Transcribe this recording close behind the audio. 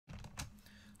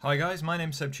Hi guys, my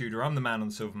name's Seb Tudor, I'm the man on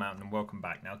the Silver Mountain and welcome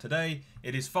back. Now today,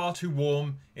 it is far too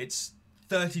warm, it's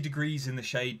 30 degrees in the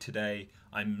shade today,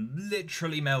 I'm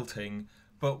literally melting,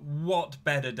 but what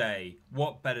better day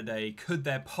could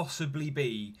there possibly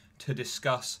be to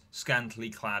discuss scantily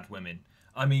clad women?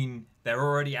 I mean, they're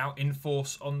already out in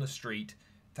force on the street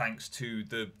thanks to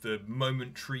the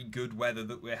momentary good weather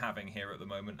that we're having here at the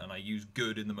moment, and I use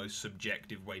good in the most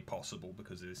subjective way possible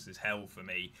because this is hell for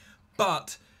me.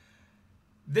 But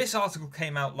this article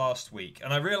came out last week,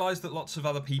 and I realise that lots of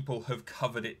other people have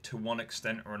covered it to one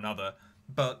extent or another.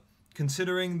 But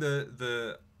considering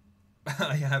the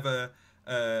I have a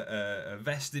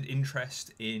vested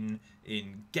interest in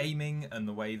gaming and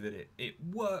the way that it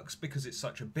works, because it's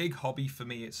such a big hobby for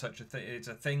me. It's such a it's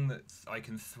a thing that I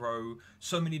can throw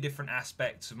so many different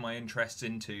aspects of my interests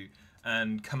into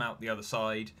and come out the other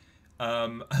side.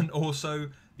 And also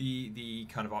the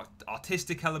kind of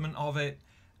artistic element of it,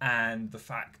 and the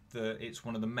fact that it's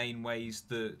one of the main ways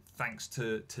that, thanks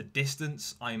to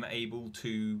distance, I'm able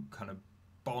to kind of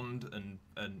bond and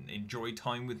enjoy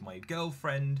time with my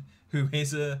girlfriend, who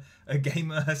is a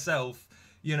gamer herself.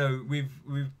 You know,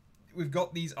 we've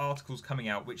got these articles coming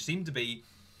out which seem to be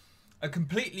a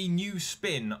completely new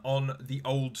spin on the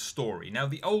old story. Now,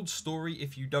 the old story,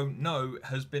 if you don't know,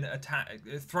 has been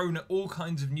thrown at all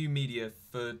kinds of new media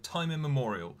for time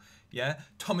immemorial. Yeah,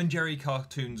 Tom and Jerry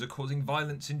cartoons are causing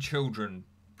violence in children.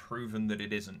 Proven that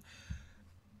it isn't.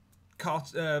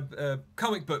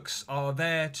 Comic books are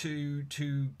there to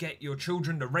get your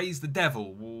children to raise the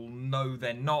devil. Well, no,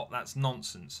 they're not. That's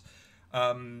nonsense.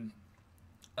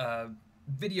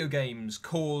 Video games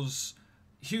cause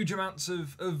huge amounts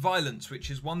of violence,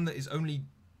 which is one that is only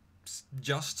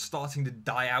just starting to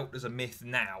die out as a myth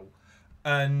now.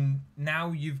 And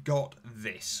now you've got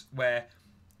this, where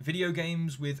video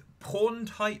games with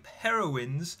porn-type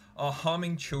heroines are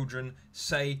harming children,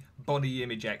 say body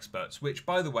image experts. Which,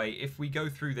 by the way, if we go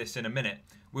through this in a minute,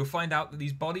 we'll find out that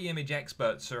these body image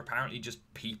experts are apparently just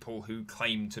people who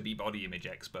claim to be body image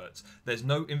experts. There's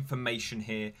no information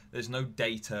here, there's no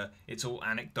data, it's all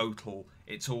anecdotal,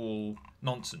 it's all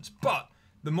nonsense. But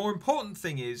the more important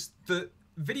thing is that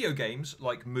video games,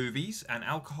 like movies and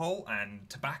alcohol and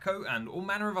tobacco and all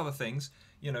manner of other things,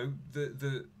 you know,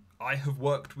 I have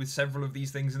worked with several of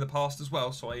these things in the past as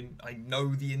well, so I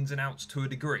know the ins and outs to a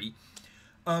degree.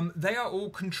 They are all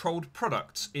controlled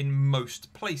products in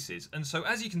most places. And so,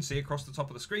 as you can see across the top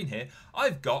of the screen here,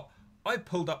 I've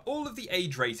pulled up all of the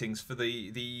age ratings for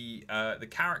the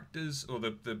characters, or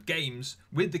the games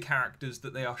with the characters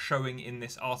that they are showing in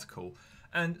this article.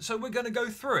 And so we're going to go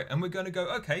through it, and we're going to go,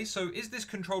 okay, so is this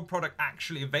controlled product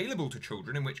actually available to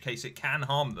children, in which case it can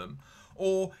harm them,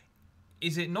 or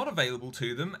is it not available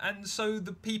to them, and so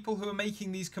the people who are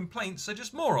making these complaints are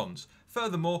just morons?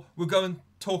 Furthermore, we'll go and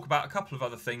talk about a couple of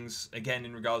other things, again,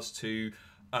 in regards to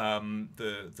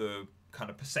the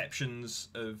kind of perceptions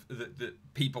that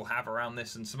people have around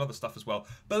this, and some other stuff as well.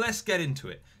 But let's get into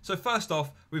it. So first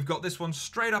off, we've got this one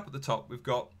straight up at the top. We've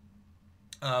got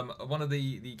one of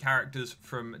the characters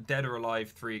from Dead or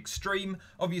Alive 3 Extreme.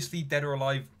 Obviously, Dead or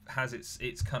Alive has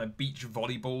its kind of beach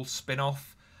volleyball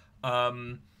spin-off.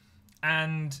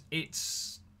 And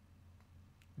it's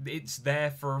there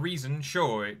for a reason.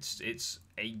 Sure, it's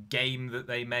a game that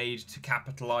they made to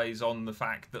capitalize on the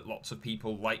fact that lots of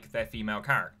people like their female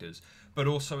characters, but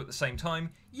also at the same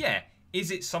time, yeah, is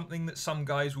it something that some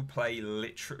guys will play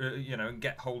literally, you know, and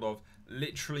get hold of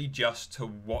literally just to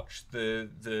watch the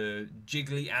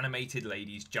jiggly animated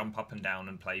ladies jump up and down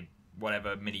and play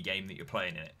whatever mini game that you're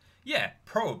playing in it? Yeah,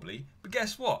 probably. But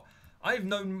guess what? I've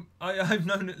known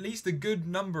at least a good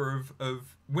number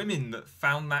of women that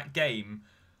found that game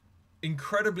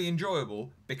incredibly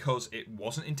enjoyable because it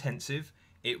wasn't intensive,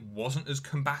 it wasn't as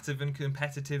combative and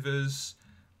competitive as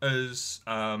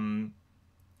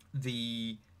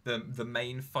the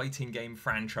main fighting game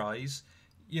franchise.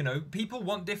 You know, people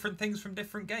want different things from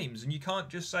different games, and you can't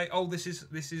just say, oh, this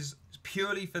is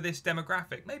purely for this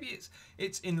demographic. Maybe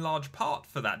it's in large part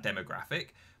for that demographic,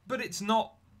 but it's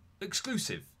not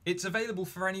exclusive. It's available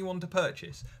for anyone to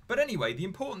purchase. But anyway, the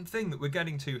important thing that we're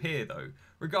getting to here, though,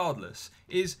 regardless,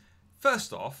 is,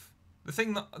 first off, the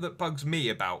thing that bugs me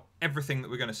about everything that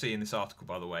we're going to see in this article,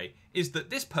 by the way, is that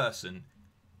this person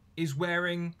is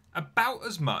wearing about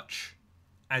as much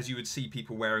as you would see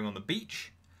people wearing on the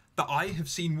beach, that I have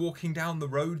seen walking down the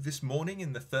road this morning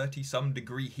in the 30-some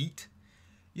degree heat,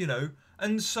 you know,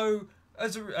 and so...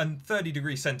 and 30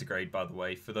 degrees centigrade, by the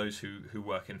way, for those who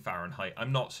work in Fahrenheit.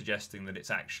 I'm not suggesting that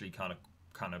it's actually kind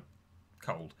of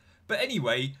cold. But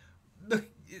anyway, the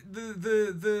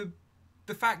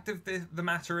the fact of the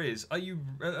matter is, are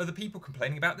the people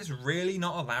complaining about this really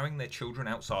not allowing their children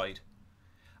outside?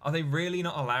 Are they really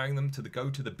not allowing them to go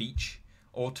to the beach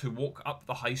or to walk up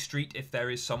the high street if there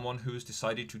is someone who has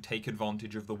decided to take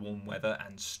advantage of the warm weather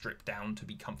and strip down to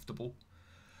be comfortable?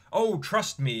 Oh,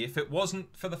 trust me, if it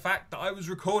wasn't for the fact that I was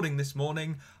recording this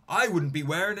morning, I wouldn't be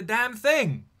wearing a damn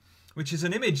thing. Which is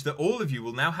an image that all of you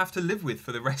will now have to live with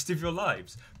for the rest of your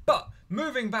lives. But,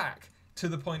 moving back to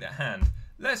the point at hand,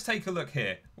 let's take a look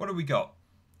here. What do we got?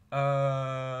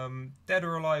 Dead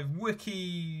or Alive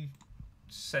Wiki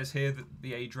says here that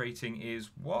the age rating is,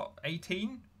 what,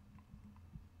 18?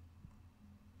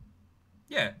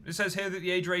 Yeah, it says here that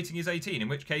the age rating is 18, in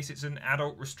which case it's an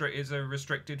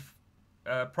restricted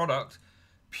product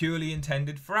purely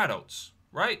intended for adults,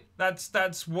 right?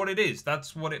 That's what it is.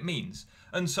 That's what it means.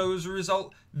 And so as a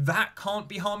result, that can't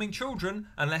be harming children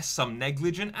unless some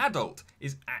negligent adult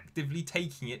is actively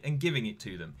taking it and giving it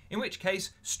to them. In which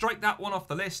case, strike that one off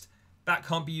the list. That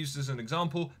can't be used as an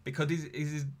example because it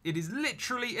is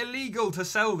literally illegal to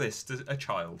sell this to a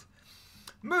child.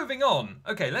 Moving on.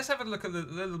 Okay, let's have a look at a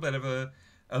little bit of a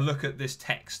look at this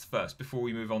text first before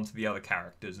we move on to the other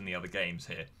characters and the other games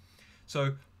here.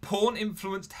 So,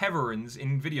 porn-influenced heroines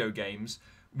in video games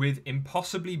with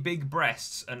impossibly big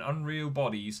breasts and unreal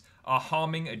bodies are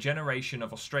harming a generation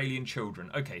of Australian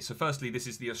children. Okay, so firstly, this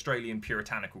is the Australian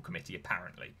Puritanical Committee,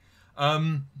 apparently.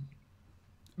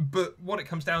 But what it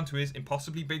comes down to is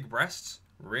impossibly big breasts?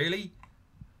 Really?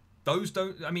 Those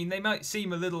don't... I mean, they might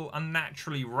seem a little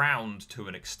unnaturally round to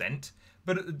an extent,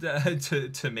 but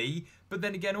to me. But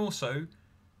then again, also,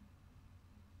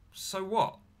 so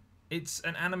what? It's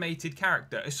an animated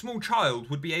character. A small child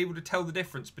would be able to tell the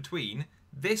difference between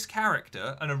this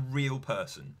character and a real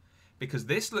person. Because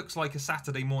this looks like a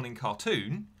Saturday morning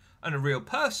cartoon, and a real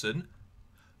person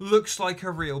looks like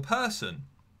a real person.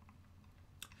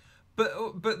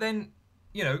 But then,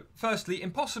 you know, firstly,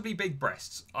 impossibly big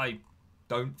breasts. I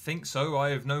don't think so. I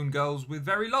have known girls with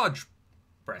very large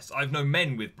breasts. I've known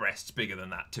men with breasts bigger than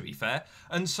that, to be fair.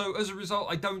 And so, as a result,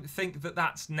 I don't think that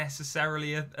that's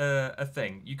necessarily a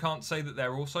thing. You can't say that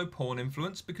they're also porn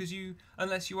influenced because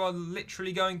unless you are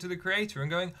literally going to the creator and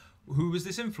going, who was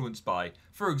this influenced by?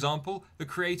 For example, the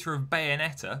creator of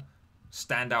Bayonetta,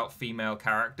 standout female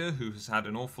character who has had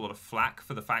an awful lot of flack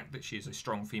for the fact that she is a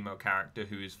strong female character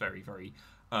who is very, very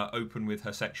open with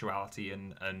her sexuality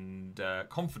and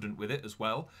confident with it as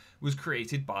well, was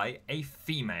created by a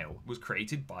female, was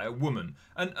created by a woman.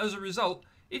 And as a result,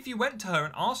 if you went to her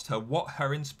and asked her what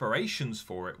her inspirations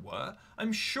for it were,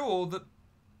 I'm sure that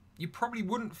you probably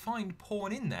wouldn't find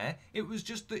porn in there. It was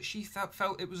just that she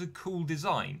felt it was a cool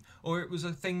design, or it was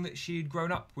a thing that she had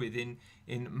grown up with in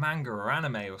manga or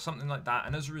anime or something like that,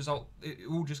 and as a result, it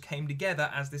all just came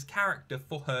together as this character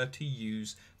for her to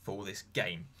use for this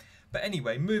game. But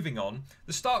anyway, moving on,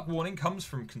 the stark warning comes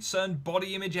from concerned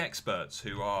body image experts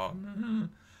who are...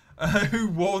 who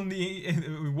warn the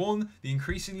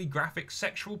increasingly graphic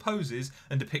sexual poses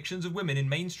and depictions of women in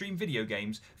mainstream video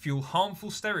games fuel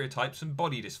harmful stereotypes and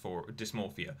body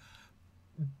dysmorphia.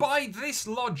 By this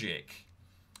logic,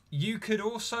 you could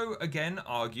also, again,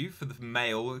 argue for the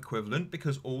male equivalent,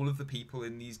 because all of the people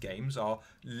in these games are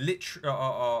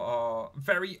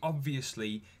very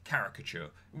obviously caricature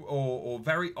or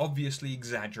very obviously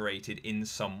exaggerated in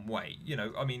some way. You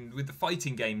know, I mean, with the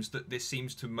fighting games that this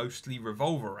seems to mostly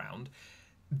revolve around,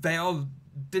 they are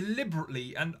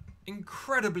deliberately and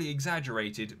incredibly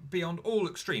exaggerated beyond all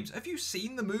extremes. Have you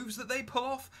seen the moves that they pull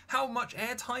off? How much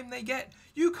airtime they get?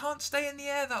 You can't stay in the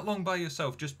air that long by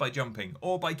yourself just by jumping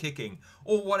or by kicking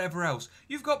or whatever else.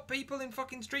 You've got people in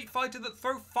fucking Street Fighter that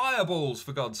throw fireballs,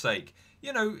 for God's sake.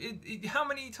 You know, how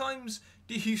many times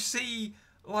do you see,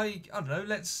 like, I don't know,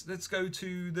 let's go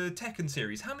to the Tekken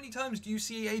series. How many times do you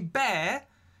see a bear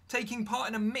taking part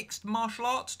in a mixed martial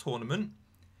arts tournament?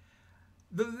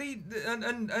 The lead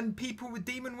and people with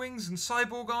demon wings and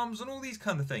cyborg arms and all these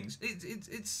kind of things.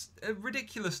 It's a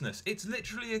ridiculousness. It's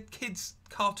literally a kid's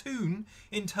cartoon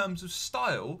in terms of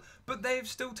style, but they've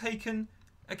still taken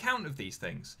account of these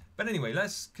things. But anyway,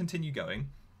 let's continue going.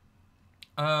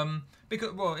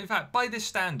 Because, well, in fact, by this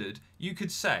standard, you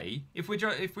could say if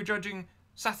we're judging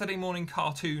Saturday morning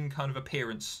cartoon kind of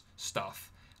appearance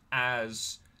stuff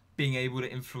as being able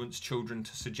to influence children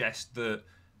to suggest that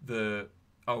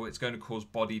oh, it's going to cause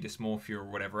body dysmorphia or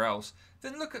whatever else,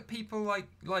 then look at people like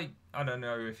I don't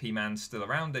know if He-Man's still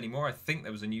around anymore. I think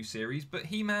there was a new series, but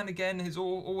He-Man, again, is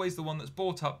always the one that's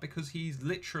brought up because he's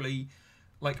literally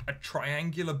like a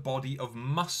triangular body of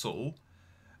muscle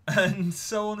and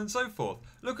so on and so forth.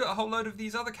 Look at a whole load of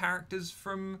these other characters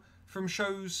from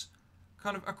shows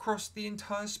kind of across the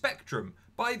entire spectrum.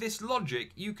 by this logic,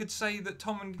 you could say that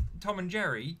Tom and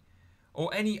Jerry,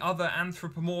 or any other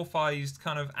anthropomorphized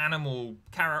kind of animal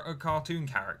cartoon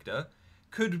character,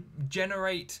 could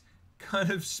generate kind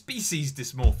of species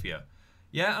dysmorphia.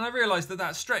 Yeah, and I realise that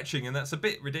that's stretching and that's a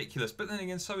bit ridiculous, but then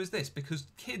again, so is this, because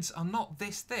kids are not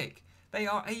this thick. They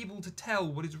are able to tell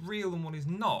what is real and what is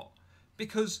not.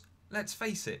 Because, let's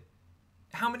face it,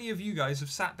 how many of you guys have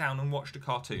sat down and watched a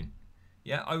cartoon?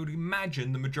 Yeah, I would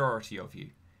imagine the majority of you.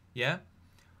 Yeah?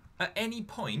 At any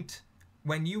point,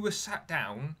 when you were sat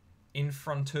down in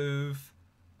front of,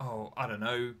 oh, I don't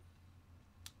know,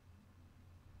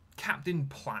 Captain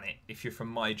Planet, if you're from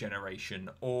my generation,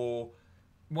 or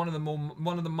one of the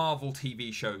Marvel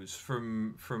TV shows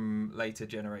from later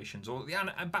generations, or the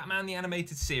Batman the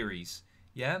Animated Series,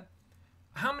 yeah?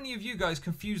 How many of you guys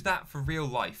confuse that for real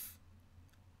life?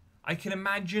 I can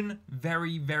imagine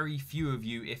very, very few of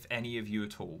you, if any of you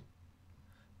at all.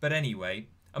 But anyway,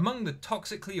 among the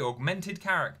toxically augmented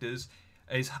characters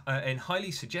is in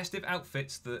highly suggestive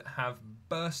outfits that have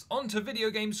burst onto video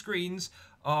game screens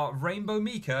are Rainbow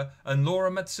Mika and Laura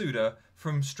Matsuda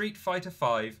from Street Fighter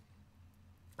V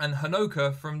and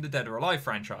Hanoka from the Dead or Alive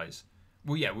franchise.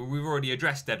 Well, yeah, we've already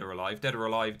addressed Dead or Alive. Dead or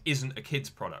Alive isn't a kid's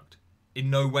product. In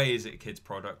no way is it a kid's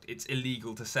product. It's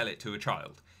illegal to sell it to a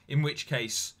child. In which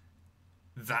case,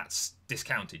 that's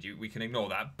discounted. We can ignore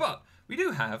that. But we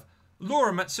do have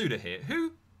Laura Matsuda here,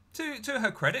 who, to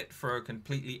her credit, for a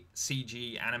completely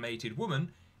CG animated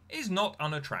woman, is not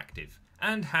unattractive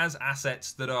and has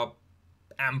assets that are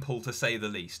ample to say the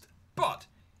least. But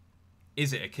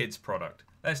is it a kid's product?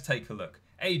 Let's take a look.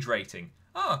 Age rating.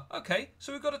 Ah, okay.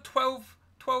 So we've got a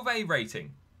 12A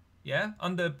rating. Yeah,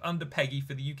 under PEGI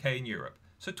for the UK and Europe.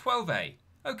 So 12A.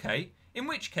 Okay. In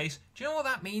which case, do you know what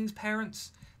that means,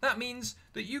 parents? That means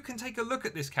that you can take a look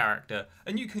at this character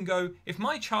and you can go, if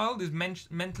my child is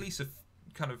mentally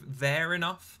kind of there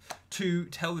enough to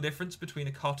tell the difference between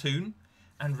a cartoon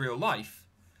and real life,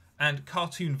 and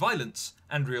cartoon violence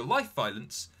and real life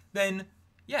violence, then,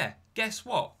 yeah, guess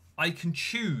what? I can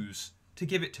choose to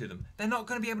give it to them. They're not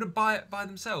going to be able to buy it by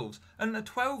themselves. And a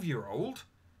 12-year-old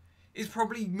is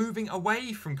probably moving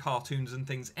away from cartoons and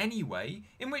things anyway,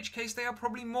 in which case they are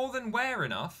probably more than aware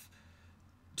enough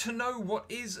to know what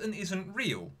is and isn't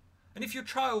real. And if your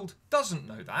child doesn't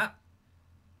know that,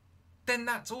 then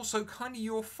that's also kind of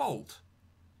your fault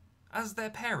as their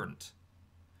parent.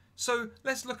 So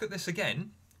let's look at this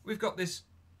again. We've got this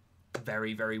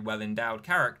very, very well-endowed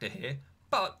character here,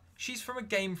 but she's from a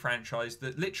game franchise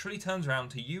that literally turns around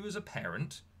to you as a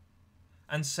parent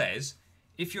and says,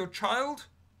 if your child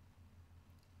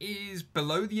is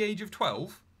below the age of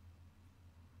 12,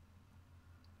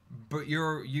 but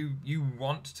you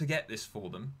want to get this for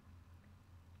them,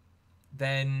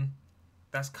 then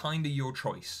that's kind of your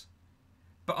choice.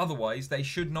 But otherwise, they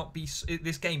should not be.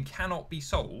 This game cannot be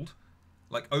sold,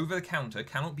 like over the counter,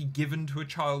 cannot be given to a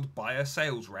child by a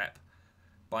sales rep,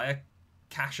 by a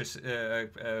cashier,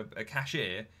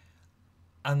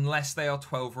 unless they are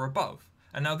 12 or above.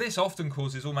 And now this often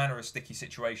causes all manner of sticky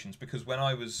situations, because when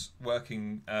I was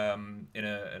working in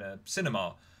a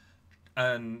cinema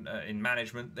and in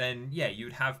management, then yeah,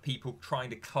 you'd have people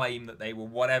trying to claim that they were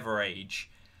whatever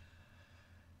age.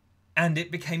 And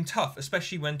it became tough,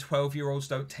 especially when 12-year-olds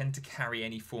don't tend to carry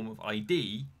any form of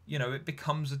ID. You know, it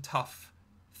becomes a tough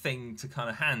thing to kind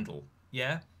of handle,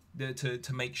 yeah?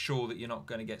 To make sure that you're not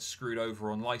going to get screwed over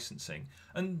on licensing.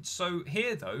 And so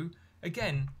here, though,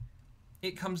 again,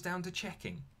 it comes down to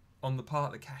checking on the part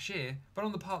of the cashier, but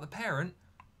on the part of the parent,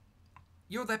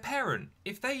 you're their parent.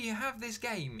 If they have this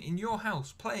game in your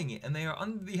house playing it and they are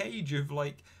under the age of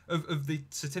of the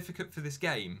certificate for this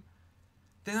game,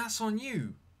 then that's on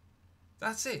you.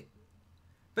 That's it.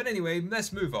 But anyway,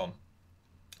 let's move on,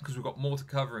 because we've got more to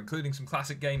cover, including some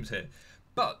classic games here.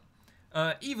 But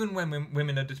even when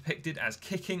women are depicted as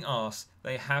kicking ass,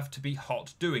 they have to be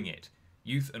hot doing it.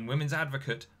 Youth and women's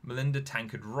advocate Melinda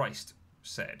Tankard-Rice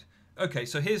said. Okay,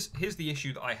 so here's the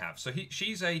issue that I have. So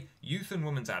she's a youth and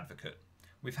women's advocate.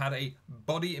 We've had a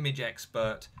body image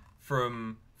expert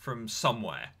from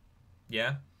somewhere,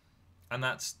 yeah, and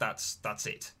that's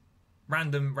it.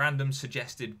 Random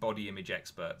suggested body image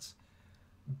experts.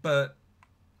 But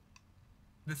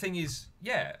the thing is,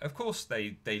 yeah, of course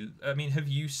I mean, have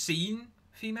you seen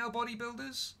female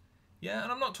bodybuilders? Yeah,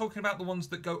 and I'm not talking about the ones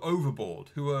that go overboard,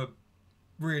 who are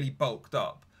really bulked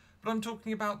up, but I'm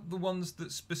talking about the ones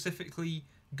that specifically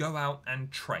go out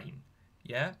and train.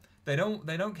 Yeah, they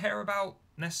don't care about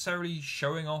necessarily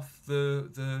showing off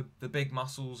the big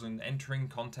muscles and entering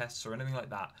contests or anything like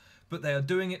that, but they are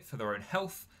doing it for their own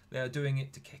health. They are doing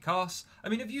it to kick ass. I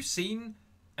mean, have you seen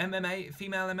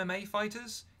female MMA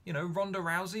fighters? You know, Ronda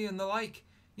Rousey and the like.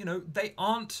 You know, they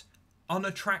aren't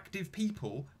unattractive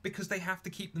people because they have to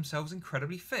keep themselves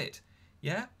incredibly fit.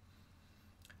 Yeah?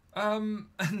 And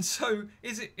so,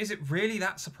 is it really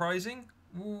that surprising?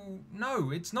 Well, no,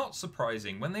 it's not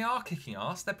surprising. When they are kicking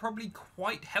ass, they're probably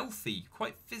quite healthy,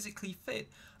 quite physically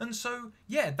fit. And so,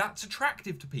 yeah, that's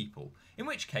attractive to people. In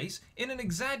which case, in an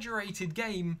exaggerated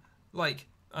game like,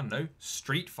 I don't know,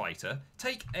 Street Fighter,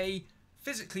 take a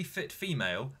physically fit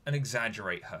female and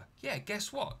exaggerate her. Yeah,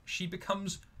 guess what? She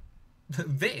becomes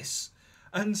this.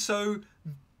 And so,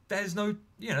 there's no,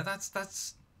 you know,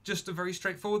 that's just a very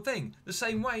straightforward thing. The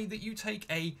same way that you take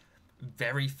a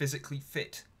very physically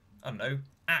fit, I don't know,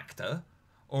 actor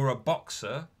or a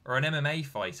boxer or an MMA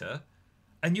fighter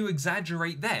and you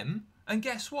exaggerate them, and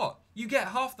guess what? You get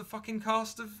half the fucking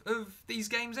cast of these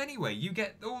games anyway. You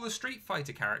get all the Street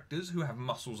Fighter characters who have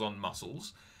muscles on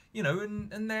muscles, you know,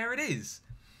 and there it is.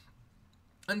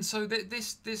 And so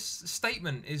this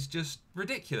statement is just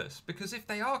ridiculous, because if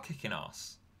they are kicking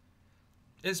ass,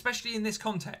 especially in this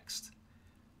context,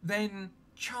 then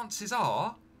chances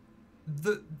are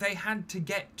that they had to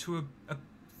get to a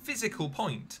physical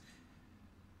point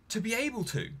to be able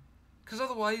to, because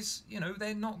otherwise, you know,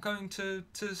 they're not going to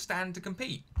stand to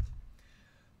compete.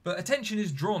 But attention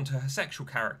is drawn to her sexual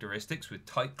characteristics with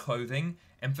tight clothing,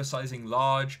 emphasizing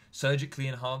large, surgically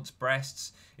enhanced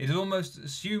breasts. It is almost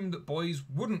assumed that boys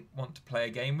wouldn't want to play a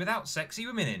game without sexy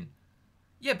women in.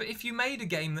 Yeah, but if you made a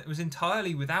game that was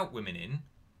entirely without women in,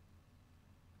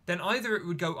 then either it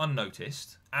would go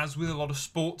unnoticed, as with a lot of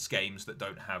sports games that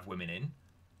don't have women in,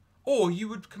 or you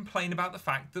would complain about the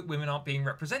fact that women aren't being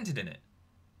represented in it.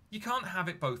 You can't have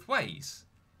it both ways.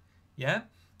 Yeah?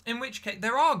 In which case,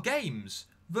 there are games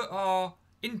that are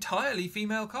entirely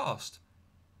female cast.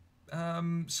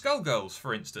 Skullgirls,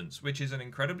 for instance, which is an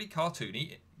incredibly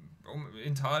cartoony,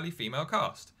 entirely female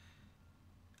cast.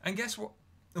 And guess what?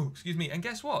 Oh, excuse me. And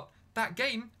guess what? That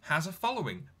game has a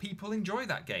following. People enjoy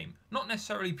that game. Not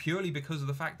necessarily purely because of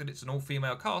the fact that it's an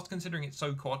all-female cast, considering it's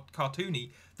so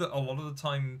cartoony that a lot of the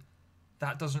time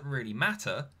that doesn't really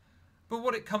matter. But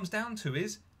what it comes down to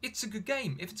is, it's a good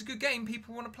game. If it's a good game,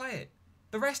 people want to play it.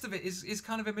 The rest of it is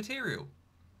kind of immaterial.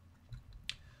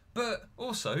 But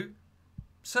also,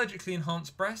 surgically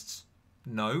enhanced breasts?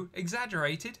 No.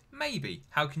 Exaggerated? Maybe.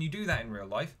 How can you do that in real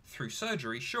life? Through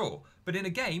surgery, sure. But in a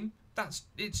game,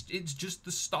 it's just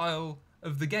the style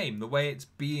of the game, the way it's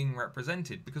being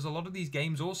represented. Because a lot of these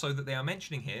games also that they are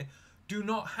mentioning here do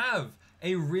not have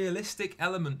a realistic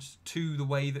element to the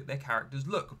way that their characters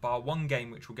look, bar one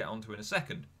game which we'll get onto in a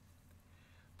second.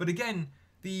 But again,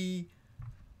 the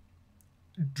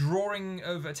drawing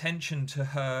of attention to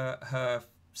her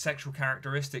sexual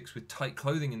characteristics with tight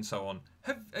clothing and so on.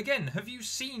 Have you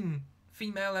seen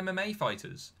female MMA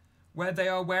fighters where they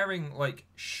are wearing like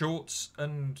shorts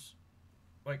and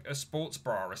like a sports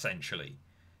bra essentially?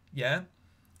 Yeah?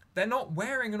 They're not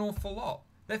wearing an awful lot.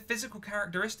 Their physical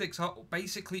characteristics are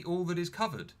basically all that is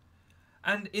covered.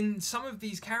 And in some of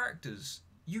these characters,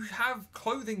 you have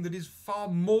clothing that is far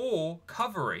more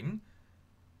covering,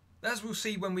 as we'll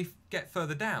see when we get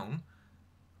further down.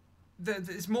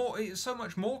 It's so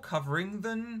much more covering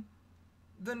than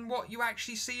what you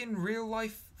actually see in real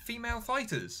life female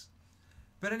fighters.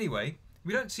 But anyway,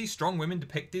 we don't see strong women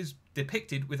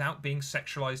depicted without being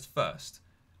sexualized first.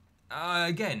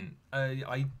 I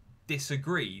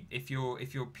disagree. If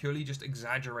you're purely just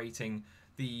exaggerating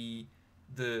the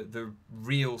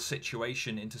real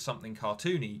situation into something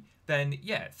cartoony, then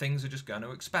yeah, things are just going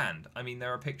to expand. I mean,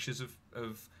 there are pictures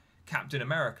of Captain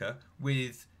America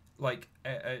with like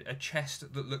a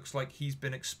chest that looks like he's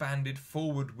been expanded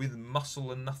forward with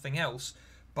muscle and nothing else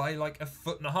by like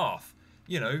 1.5 feet.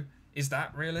 You know, is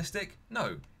that realistic?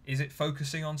 No. Is it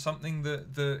focusing on something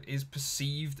that is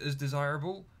perceived as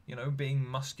desirable? You know, being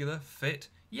muscular, fit?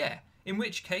 Yeah. In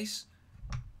which case,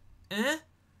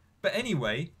 But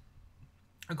anyway,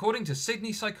 according to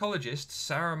Sydney psychologist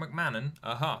Sarah McMahon,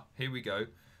 here we go,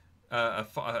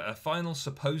 a final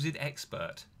supposed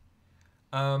expert,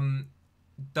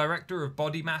 director of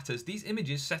Body Matters, these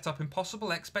images set up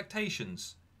impossible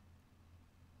expectations.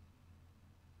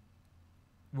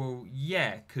 Well,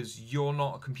 yeah, because you're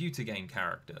not a computer game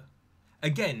character.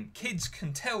 Again, kids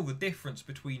can tell the difference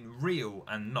between real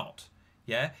and not.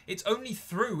 Yeah? It's only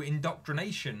through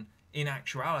indoctrination, in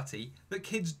actuality, that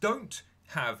kids don't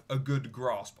have a good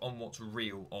grasp on what's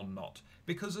real or not.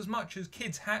 Because as much as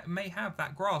kids may have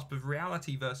that grasp of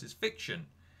reality versus fiction,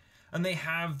 and they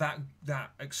have that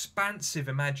expansive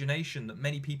imagination that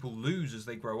many people lose as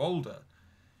they grow older,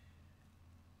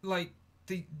 like,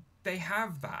 they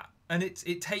have that. And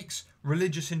it takes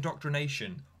religious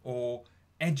indoctrination or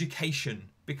education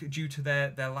due to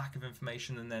their lack of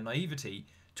information and their naivety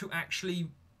to actually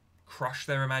crush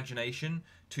their imagination,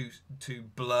 to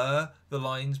blur the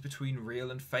lines between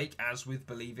real and fake, as with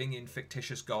believing in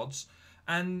fictitious gods,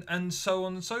 and so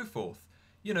on and so forth.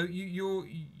 You know,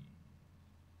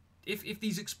 if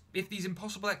these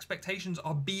impossible expectations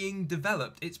are being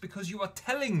developed, it's because you are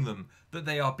telling them that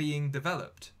they are being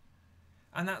developed.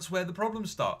 And that's where the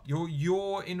problems start.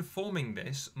 You're informing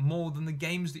this more than the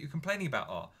games that you're complaining about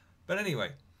are. But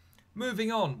anyway,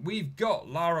 moving on, we've got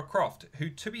Lara Croft, who,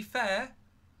 to be fair,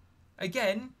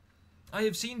 again, I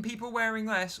have seen people wearing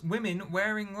less, women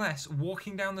wearing less,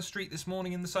 walking down the street this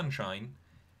morning in the sunshine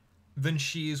than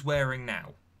she is wearing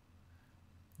now.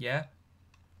 Yeah?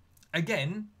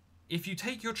 Again, if you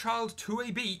take your child to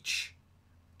a beach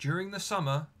during the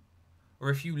summer, or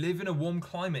if you live in a warm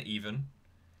climate even,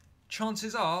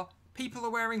 chances are people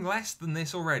are wearing less than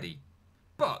this already.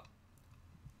 But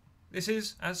this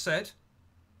is, as said,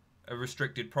 a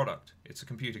restricted product. It's a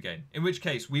computer game. In which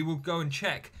case, we will go and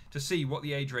check to see what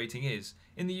the age rating is.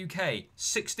 In the UK,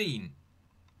 16.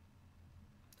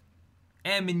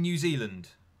 M in New Zealand.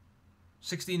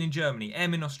 16 in Germany.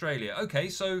 M in Australia. Okay,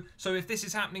 so if this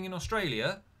is happening in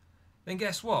Australia, then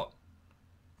guess what?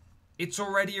 It's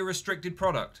already a restricted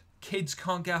product. Kids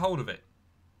can't get hold of it.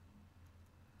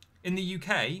 In the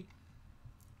UK,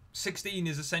 16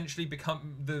 is essentially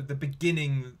become the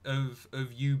beginning of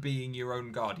you being your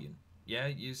own guardian. Yeah,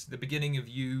 it's the beginning of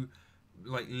you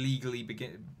like legally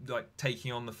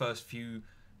taking on the first few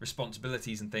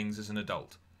responsibilities and things as an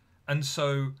adult. And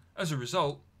so as a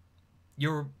result,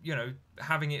 you're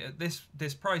having it at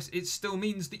this price. It still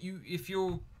means that if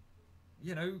you're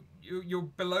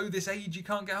below this age, you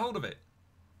can't get hold of it.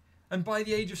 And by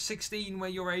the age of 16, where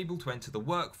you're able to enter the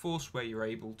workforce, where you're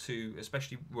able to,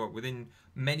 especially within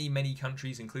many, many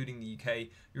countries, including the UK,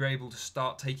 you're able to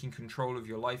start taking control of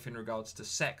your life in regards to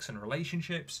sex and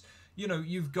relationships. You know,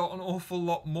 you've got an awful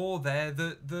lot more there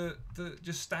that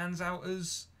just stands out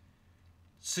as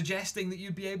suggesting that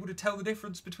you'd be able to tell the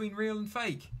difference between real and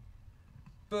fake.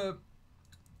 But,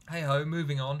 hey-ho,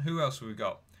 moving on. Who else have we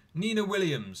got? Nina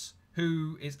Williams,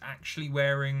 who is actually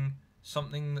wearing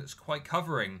something that's quite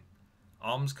covering.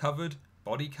 Arms covered,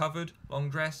 body covered, long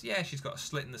dress. Yeah, she's got a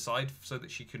slit in the side so that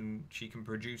she can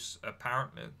produce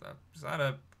apparently. Is that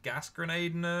a gas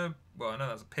grenade and a? Well, I know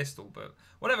that's a pistol, but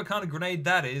whatever kind of grenade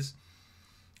that is.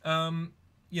 And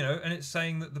it's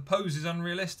saying that the pose is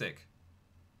unrealistic.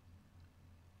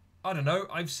 I don't know.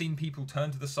 I've seen people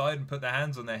turn to the side and put their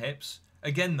hands on their hips.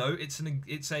 Again, though,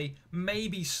 it's a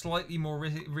maybe slightly more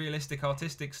realistic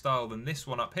artistic style than this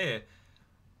one up here.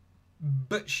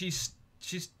 But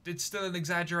it's still an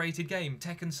exaggerated game.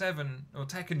 Tekken 7, or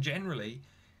Tekken generally,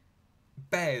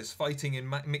 bears fighting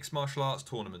in mixed martial arts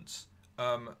tournaments,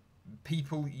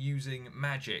 people using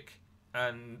magic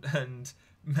and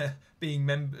being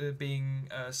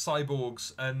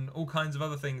cyborgs and all kinds of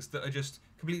other things that are just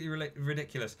completely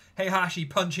ridiculous. Heihachi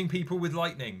punching people with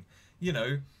lightning,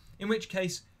 in which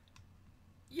case,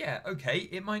 yeah, okay,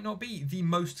 it might not be the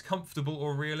most comfortable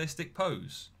or realistic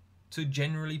pose to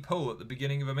generally pull at the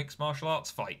beginning of a mixed martial arts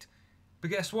fight.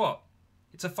 But guess what?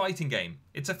 It's a fighting game.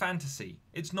 It's a fantasy.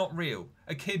 It's not real.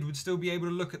 A kid would still be able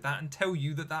to look at that and tell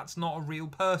you that that's not a real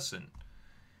person.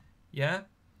 Yeah?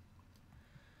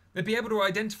 They'd be able to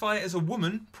identify it as a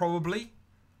woman, probably.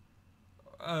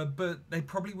 But they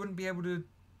probably wouldn't be able to,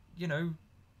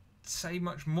 say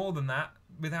much more than that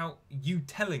without you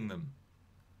telling them.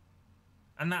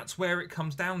 And that's where it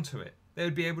comes down to it. They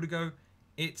would be able to go,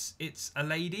 it's a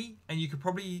lady, and you could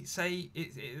probably say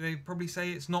they'd probably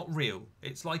say it's not real.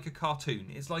 It's like a cartoon.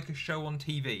 It's like a show on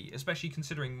TV, especially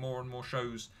considering more and more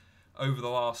shows over the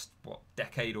last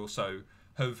decade or so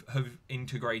have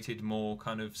integrated more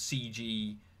kind of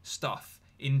CG stuff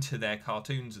into their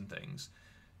cartoons and things.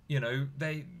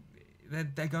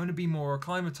 They're going to be more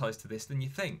acclimatized to this than you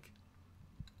think.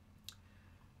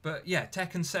 But yeah,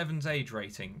 Tekken 7's age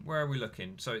rating. Where are we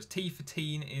looking? So it's T for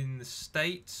teen in the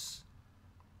States.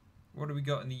 What do we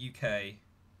got in the UK?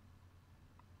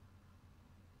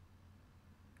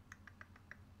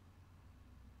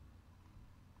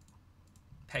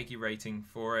 PEGI rating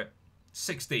for it.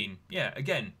 16. Yeah,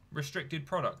 again, restricted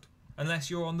product. Unless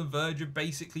you're on the verge of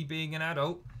basically being an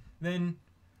adult, then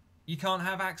you can't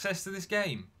have access to this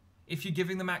game. If you're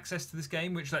giving them access to this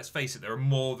game, which, let's face it, there are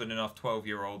more than enough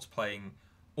 12-year-olds playing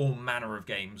all manner of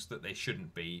games that they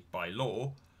shouldn't be by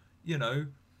law,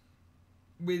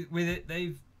 with it,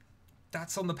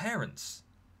 that's on the parents.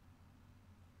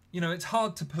 It's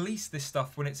hard to police this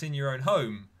stuff when it's in your own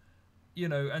home,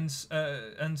 and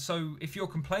so if you're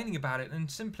complaining about it, then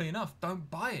simply enough,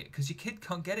 don't buy it, because your kid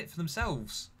can't get it for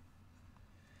themselves.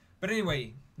 But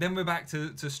anyway, Then we're back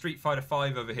to Street Fighter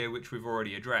V over here, which we've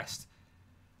already addressed.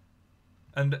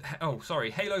 And, oh,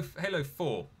 sorry, Halo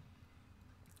 4.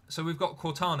 So we've got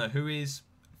Cortana, who is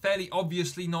fairly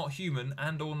obviously not human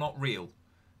and or not real.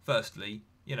 Firstly,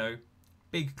 you know,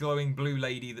 big glowing blue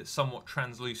lady that's somewhat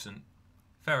translucent.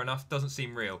 Fair enough, doesn't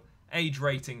seem real. Age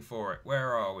rating for it,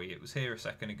 where are we? It was here a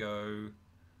second ago.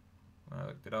 I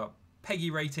looked it up.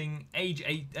 Peggy rating,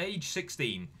 age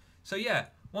 16. So yeah,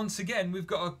 once again, we've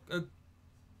got a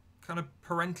kind of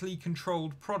parentally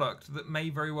controlled product that may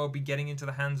very well be getting into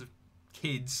the hands of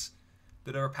kids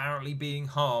that are apparently being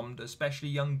harmed, especially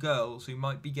young girls who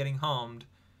might be getting harmed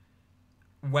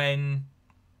when,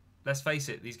 let's face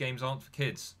it, these games aren't for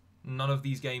kids. None of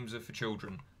these games are for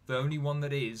children. The only one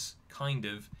that is, kind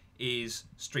of, is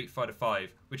Street Fighter V,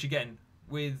 which again,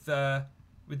 with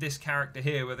this character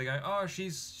here, where they're going, oh,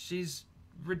 she's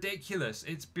ridiculous,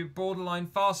 it's borderline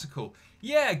farcical.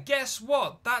 Yeah, guess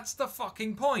what? That's the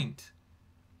fucking point.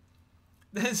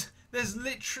 That is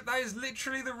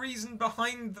literally the reason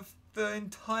behind the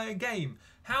entire game.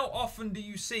 How often do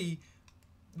you see,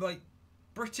 like,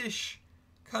 British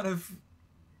kind of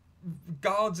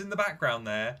guards in the background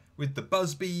there with the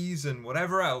Busbies and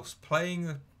whatever else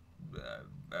playing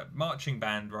a marching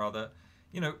band, rather?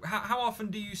 You know, how often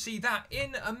do you see that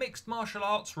in a mixed martial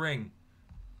arts ring?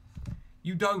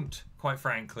 You don't, quite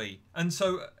frankly. And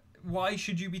so why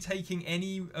should you be taking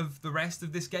any of the rest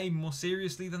of this game more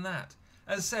seriously than that?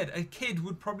 As I said, a kid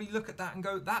would probably look at that and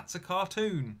go, that's a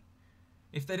cartoon,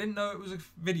 if they didn't know it was a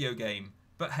video game.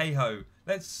 But hey ho,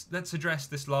 let's address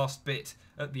this last bit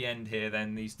at the end here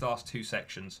then, these last two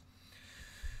sections.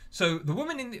 So the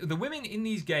women in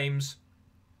these games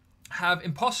have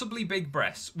impossibly big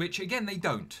breasts, which again they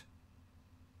don't.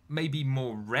 Maybe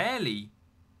more rarely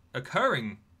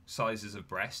occurring sizes of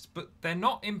breast, but they're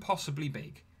not impossibly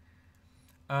big.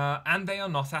 And they are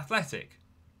not athletic.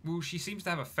 Well, she seems to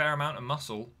have a fair amount of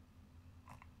muscle.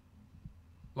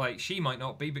 Like, she might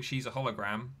not be, but she's a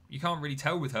hologram. You can't really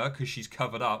tell with her because she's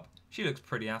covered up. She looks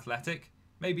pretty athletic.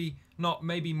 Maybe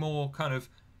more kind of,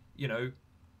 you know,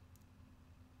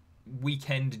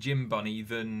 weekend gym bunny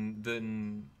than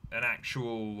an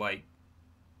actual, like,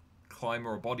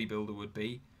 climber or bodybuilder would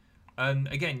be. And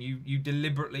again, you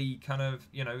deliberately kind of,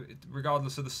 you know,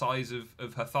 regardless of the size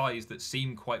of her thighs that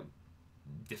seem quite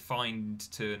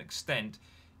defined to an extent,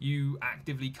 you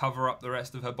actively cover up the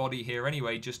rest of her body here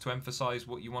anyway, just to emphasize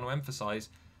what you want to emphasize.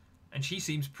 And she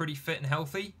seems pretty fit and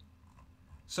healthy.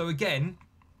 So again,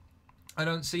 I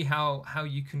don't see how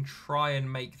you can try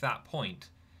and make that point.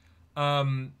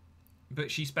 But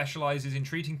she specializes in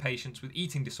treating patients with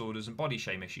eating disorders and body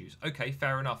shame issues. Okay,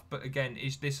 fair enough. But again,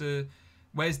 is this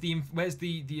where's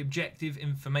the objective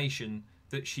information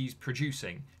that she's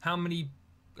producing? How many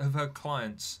of her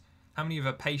clients, how many of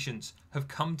her patients have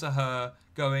come to her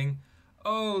going,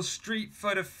 oh, Street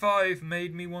Fighter V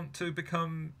made me want to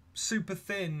become super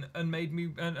thin and made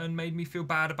me feel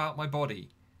bad about my body?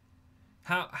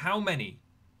 How many?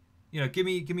 You know, give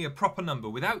me a proper number.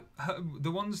 Without her,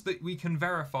 the ones that we can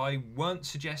verify weren't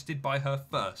suggested by her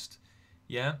first.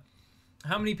 Yeah,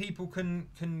 how many people can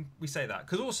we say that?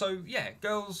 Because also, yeah,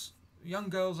 young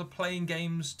girls are playing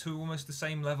games to almost the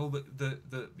same level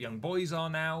that young boys are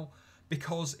now,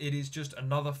 because it is just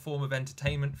another form of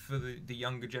entertainment for the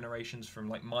younger generations, from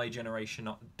like my generation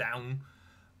down,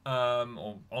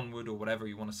 or onward, or whatever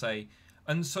you want to say.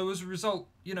 And so as a result,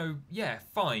 you know, yeah,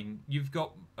 fine, you've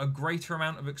got a greater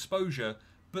amount of exposure,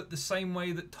 but the same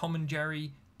way that Tom and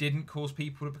Jerry didn't cause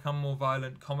people to become more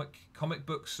violent, comic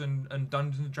books and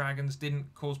Dungeons and Dragons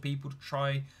didn't cause people to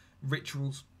try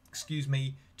rituals,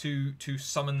 to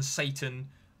summon Satan.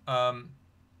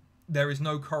 There is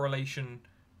no correlation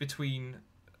between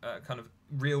kind of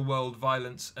real world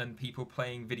violence and people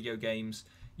playing video games.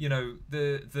 You know,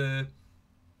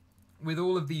 with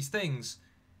all of these things,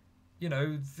 you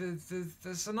know,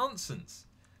 there's a nonsense.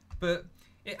 But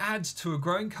it adds to a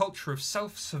growing culture of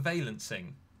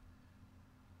self-surveillancing,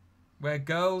 where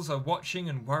girls are watching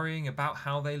and worrying about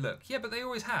how they look. Yeah, but they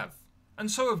always have.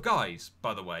 And so have guys,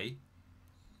 by the way.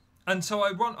 And so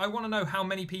I want to know how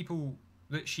many people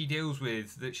that she deals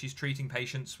with, that she's treating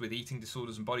patients with eating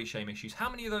disorders and body shame issues. How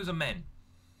many of those are men?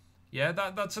 Yeah,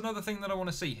 that's another thing that I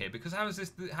want to see here, because how is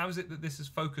it that this is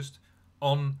focused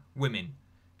on women?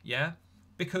 Yeah?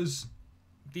 Because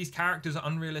these characters are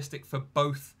unrealistic for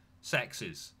both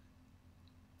sexes.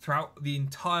 Throughout the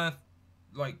entire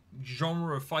like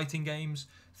genre of fighting games,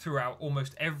 throughout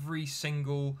almost every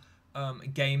single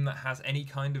game that has any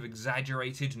kind of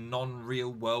exaggerated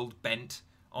non-real world bent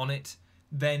on it,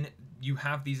 then you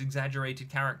have these exaggerated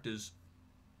characters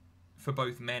for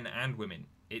both men and women.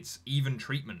 It's even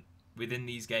treatment. within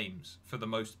these games for the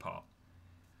most part.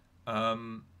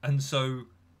 And so,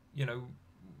 you know,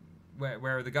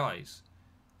 where are the guys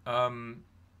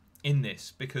in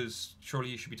this? Because surely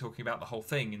you should be talking about the whole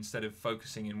thing instead of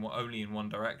focusing in only in one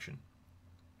direction.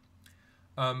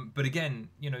 But again,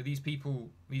 you know, these people,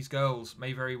 these girls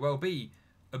may very well be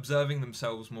observing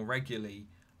themselves more regularly,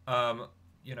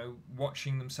 you know,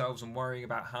 watching themselves and worrying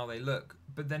about how they look.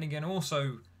 But then again,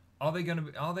 also, are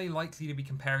they likely to be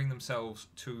comparing themselves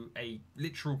to a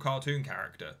literal cartoon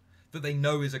character that they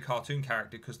know is a cartoon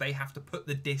character because they have to put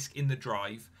the disc in the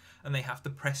drive and they have to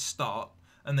press start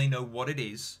and they know what it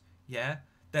is? Yeah,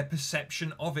 their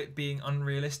perception of it being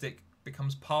unrealistic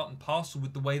becomes part and parcel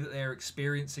with the way that they're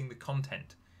experiencing the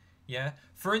content. Yeah,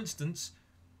 for instance,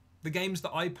 the games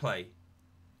that I play,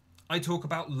 I talk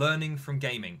about learning from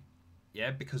gaming.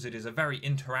 Yeah, because it is a very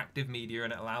interactive media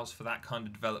and it allows for that kind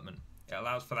of development. It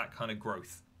allows for that kind of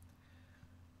growth.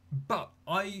 But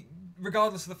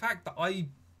regardless of the fact that I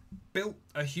built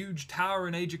a huge tower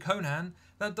in Age of Conan,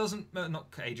 that doesn't, not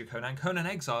Age of Conan, Conan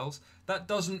Exiles, that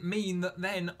doesn't mean that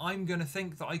then I'm going to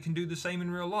think that I can do the same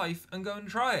in real life and go and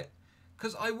try it.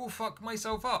 Because I will fuck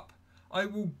myself up. I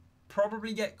will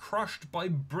probably get crushed by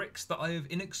bricks that I have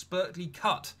inexpertly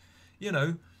cut. You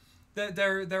know,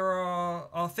 there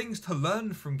are things to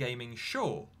learn from gaming,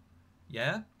 sure.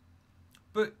 Yeah?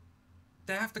 But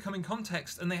they have to come in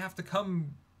context, and they have to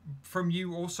come from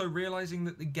you also realizing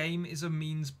that the game is a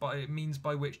means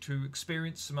by which to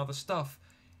experience some other stuff,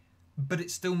 but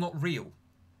it's still not real.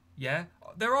 Yeah?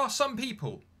 There are some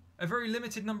people, a very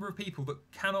limited number of people,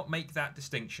 that cannot make that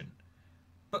distinction.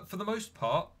 But for the most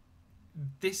part,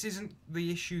 this isn't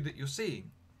the issue that you're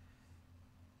seeing.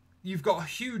 You've got a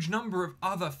huge number of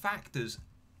other factors,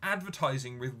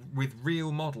 advertising with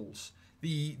real models,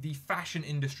 the fashion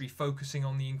industry focusing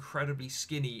on the incredibly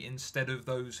skinny instead of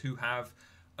those who have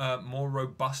more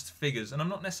robust figures. And I'm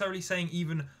not necessarily saying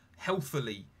even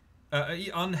unhealthily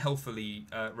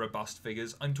robust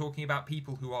figures. I'm talking about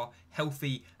people who are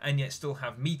healthy and yet still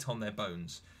have meat on their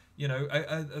bones. You know,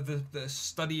 the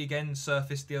study again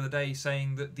surfaced the other day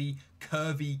saying that the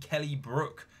curvy Kelly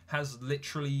Brook has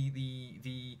literally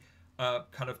the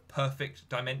kind of perfect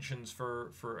dimensions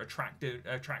for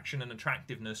attraction and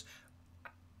attractiveness.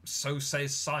 So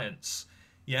says science.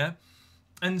 Yeah?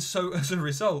 And so as a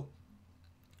result,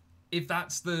 if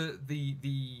that's the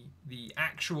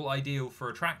actual ideal for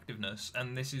attractiveness,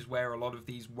 and this is where a lot of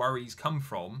these worries come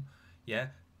from, yeah,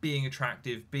 being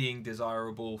attractive, being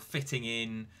desirable, fitting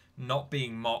in, not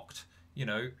being mocked, you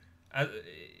know,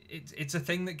 it's a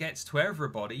thing that gets to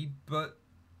everybody. But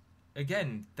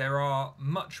again, there are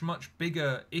much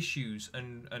bigger issues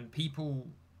and people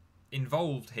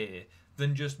involved here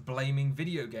than just blaming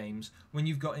video games, when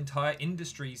you've got entire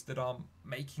industries that are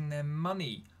making their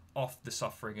money off the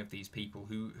suffering of these people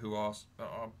who are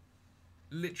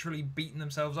literally beating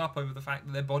themselves up over the fact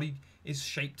that their body is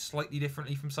shaped slightly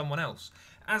differently from someone else.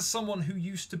 As someone who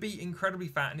used to be incredibly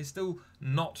fat and is still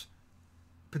not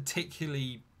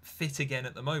particularly fit again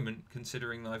at the moment,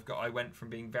 considering that I went from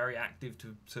being very active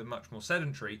to much more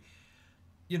sedentary,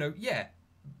 you know, yeah,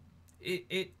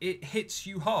 it hits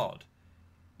you hard.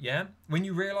 Yeah, when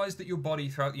you realize that your body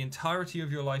throughout the entirety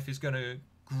of your life is going to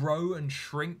grow and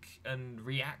shrink and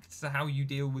react to how you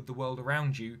deal with the world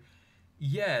around you,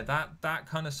 yeah, that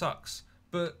kind of sucks.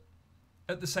 But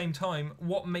at the same time,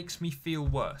 what makes me feel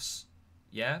worse?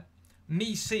 Yeah,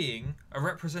 me seeing a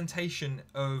representation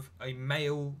of a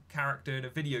male character in a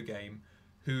video game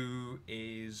who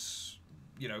is,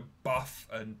 you know, buff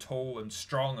and tall and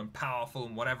strong and powerful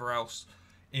and whatever else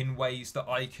in ways that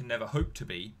I can never hope to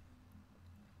be,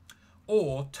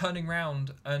 or turning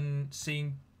around and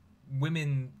seeing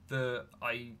women that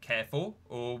I care for,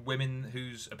 or women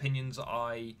whose opinions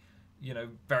I, you know,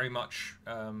 very much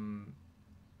kind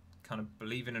of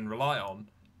believe in and rely on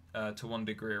to one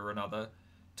degree or another,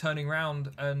 turning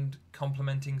around and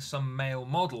complimenting some male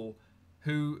model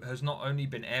who has not only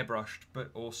been airbrushed but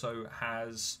also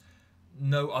has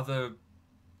no other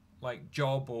like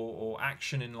job or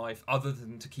action in life other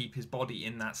than to keep his body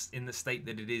in the state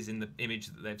that it is in the image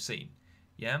that they've seen.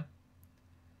 Yeah?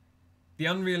 The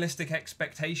unrealistic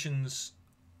expectations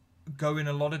go in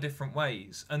a lot of different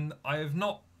ways, and I have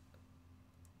not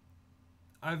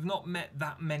met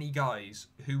that many guys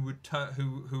who would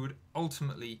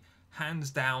ultimately hands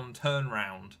down turn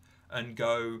round and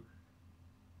go,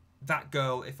 that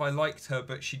girl, if I liked her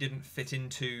but she didn't fit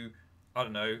into, I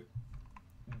don't know,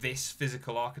 this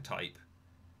physical archetype,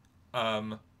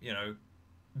 you know,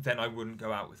 then I wouldn't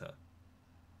go out with her.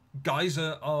 Guys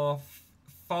are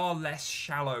far less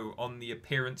shallow on the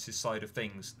appearances side of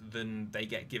things than they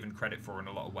get given credit for in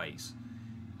a lot of ways.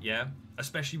 Yeah?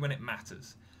 Especially when it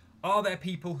matters. Are there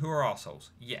people who are arseholes?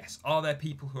 Yes. Are there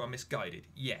people who are misguided?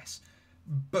 Yes.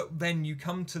 But then you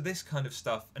come to this kind of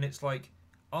stuff and it's like,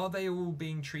 are they all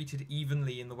being treated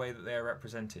evenly in the way that they are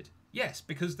represented? Yes,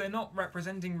 because they're not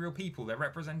representing real people. They're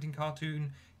representing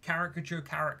cartoon caricature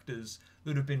characters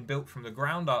that have been built from the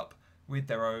ground up with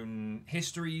their own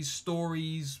histories,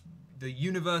 stories, the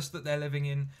universe that they're living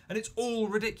in, and it's all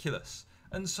ridiculous.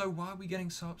 And so why are we getting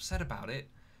so upset about it?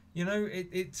 You know,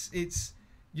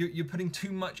 you're putting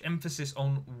too much emphasis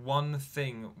on one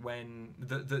thing when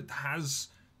that has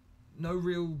no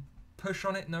real push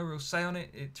on it, no real say on it.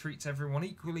 It treats everyone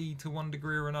equally to one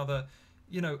degree or another,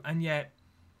 you know, and yet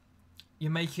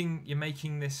you're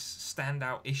making this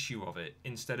standout issue of it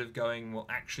instead of going, well,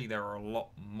 actually there are a lot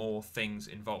more things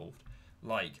involved,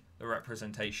 like the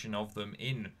representation of them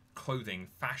in clothing,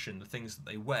 fashion, the things that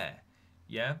they wear,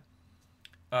 yeah,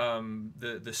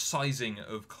 the sizing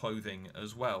of clothing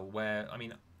as well. Where I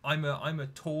mean, I'm a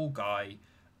tall guy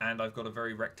and I've got a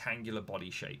very rectangular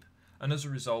body shape, and as a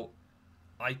result,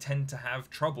 I tend to have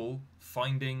trouble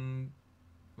finding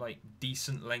like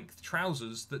decent length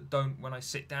trousers that don't, when I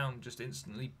sit down, just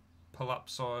instantly pull up.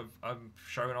 So I'm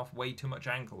showing off way too much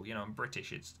ankle. You know, I'm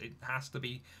British. It has to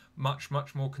be much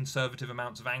more conservative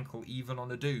amounts of ankle, even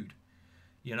on a dude.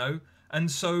 You know, and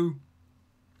so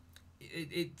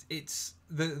it's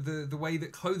the way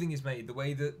that clothing is made, the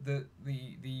way that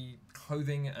the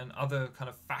clothing and other kind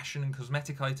of fashion and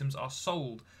cosmetic items are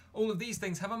sold. All of these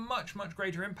things have a much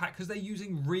greater impact because they're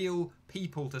using real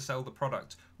people to sell the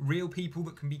product, real people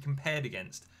that can be compared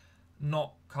against,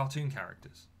 not cartoon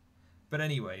characters. But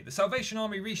anyway, the Salvation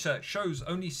Army research shows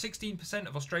only 16%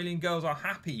 of Australian girls are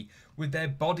happy with their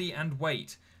body and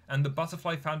weight, and the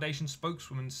Butterfly Foundation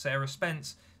spokeswoman Sarah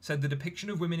Spence said the depiction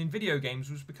of women in video games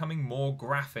was becoming more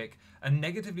graphic and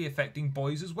negatively affecting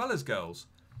boys as well as girls.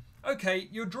 Okay,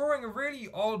 you're drawing a really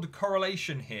odd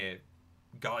correlation here,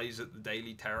 guys at the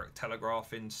Daily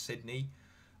Telegraph in Sydney.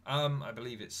 I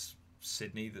believe it's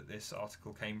Sydney that this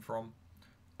article came from.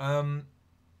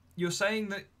 You're saying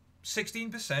that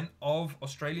 16% of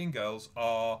Australian girls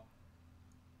are,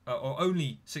 or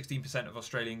only 16% of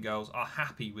Australian girls are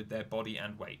happy with their body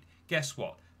and weight. Guess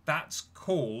what? That's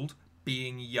called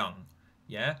being young.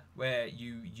 Yeah, where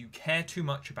you care too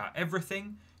much about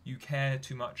everything. You care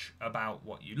too much about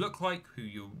what you look like, who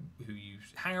you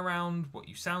hang around, what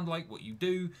you sound like, what you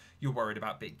do. You're worried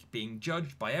about being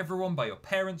judged by everyone, by your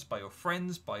parents, by your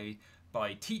friends, by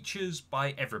teachers,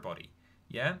 by everybody.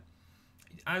 Yeah,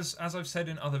 as I've said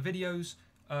in other videos,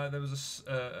 there was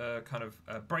a kind of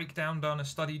a breakdown done, a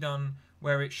study done,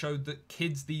 where it showed that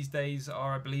kids these days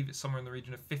are, I believe it's somewhere in the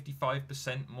region of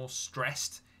 55% more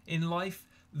stressed in life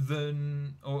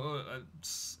than, or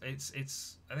it's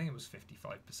I think it was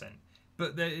 55%,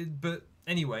 but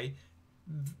anyway,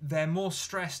 they're more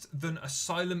stressed than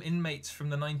asylum inmates from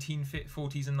the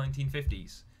 1940s and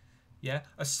 1950s. Yeah,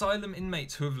 asylum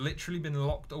inmates who have literally been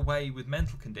locked away with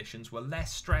mental conditions were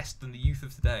less stressed than the youth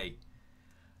of today.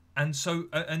 And so,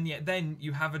 and yet then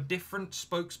you have a different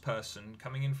spokesperson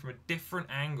coming in from a different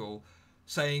angle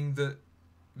saying that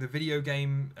the video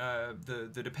game, the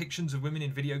depictions of women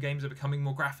in video games are becoming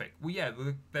more graphic. Well, yeah,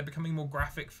 they're becoming more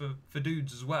graphic for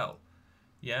dudes as well.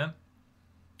 Yeah?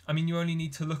 I mean, you only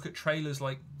need to look at trailers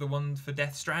like the one for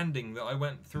Death Stranding that I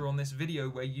went through on this video,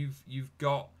 where you've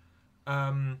got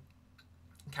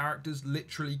characters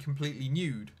literally completely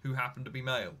nude who happen to be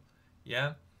male.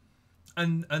 Yeah?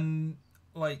 And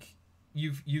like,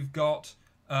 you've got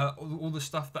all the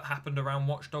stuff that happened around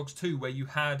Watch Dogs 2, where you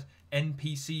had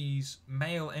NPCs,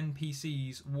 male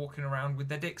NPCs, walking around with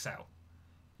their dicks out.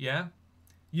 Yeah,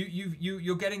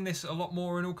 you're getting this a lot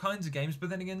more in all kinds of games. But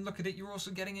then again, look at it. You're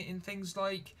also getting it in things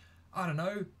like, I don't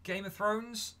know, Game of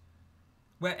Thrones,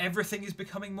 where everything is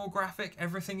becoming more graphic,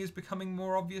 everything is becoming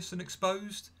more obvious and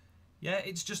exposed. Yeah,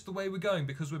 it's just the way we're going,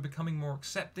 because we're becoming more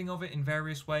accepting of it in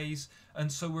various ways,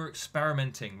 and so we're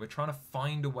experimenting. We're trying to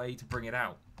find a way to bring it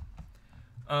out.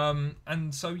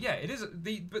 And so yeah, it is.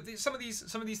 Some of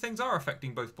these things are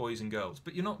affecting both boys and girls,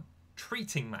 but you're not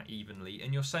treating that evenly,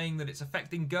 and you're saying that it's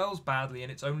affecting girls badly,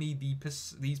 and it's only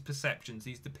these perceptions,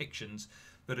 these depictions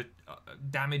that are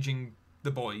damaging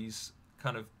the boys'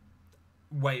 kind of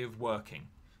way of working.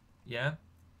 Yeah.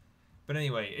 But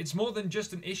anyway, it's more than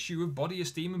just an issue of body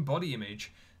esteem and body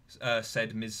image,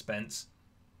 said Ms. Spence,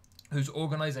 whose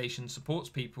organisation supports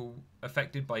people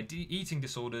affected by eating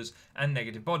disorders and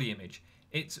negative body image.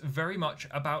 It's very much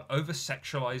about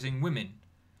over-sexualising women.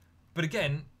 But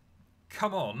again,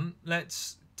 come on,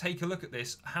 let's take a look at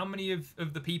this. How many of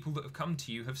the people that have come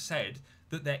to you have said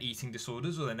that their eating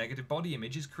disorders or their negative body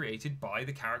image is created by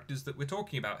the characters that we're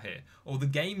talking about here, or the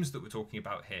games that we're talking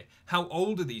about here. How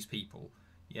old are these people?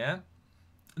 Yeah?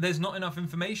 There's not enough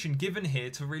information given here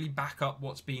to really back up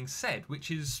what's being said, which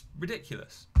is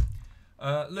ridiculous.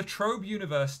 La Trobe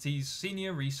University's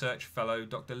senior research fellow,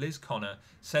 Dr. Liz Connor,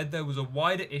 said there was a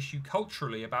wider issue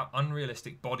culturally about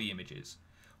unrealistic body images.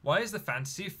 Why is the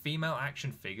fantasy of female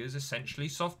action figures essentially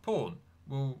soft porn?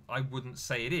 Well, I wouldn't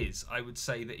say it is. I would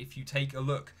say that if you take a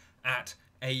look at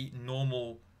a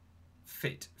normal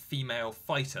fit female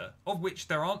fighter, of which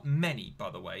there aren't many,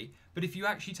 by the way, but if you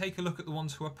actually take a look at the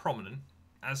ones who are prominent,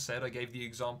 as said, I gave the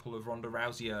example of Ronda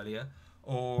Rousey earlier,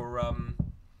 or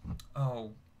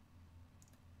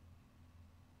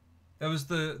there was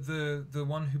the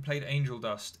one who played Angel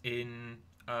Dust in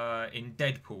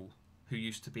Deadpool, who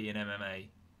used to be in MMA.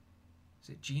 Is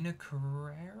it Gina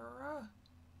Carrera?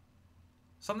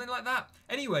 Something like that.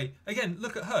 Anyway, again,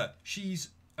 look at her. She's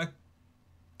a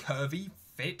curvy,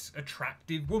 fit,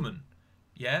 attractive woman.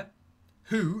 Yeah?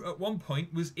 Who, at one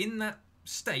point, was in that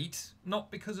state, not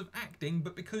because of acting,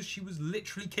 but because she was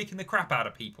literally kicking the crap out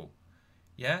of people.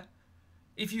 Yeah?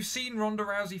 If you've seen Ronda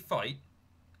Rousey fight,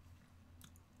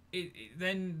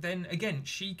 then again,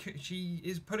 she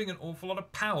is putting an awful lot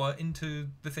of power into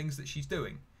the things that she's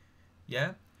doing.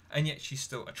 Yeah? And yet she's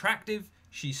still attractive.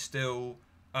 She's still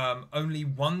only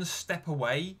one step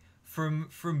away from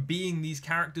being these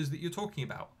characters that you're talking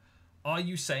about. Are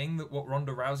you saying that what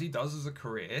Ronda Rousey does as a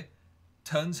career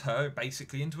turns her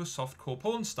basically into a softcore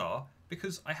porn star?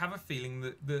 Because I have a feeling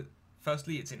that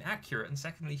firstly, it's inaccurate, and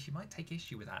secondly, she might take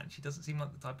issue with that, and she doesn't seem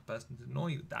like the type of person to annoy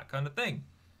you with that kind of thing.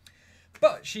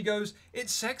 But she goes,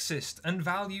 it's sexist and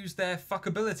values their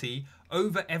fuckability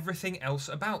over everything else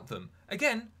about them.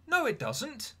 Again, no it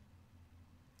doesn't.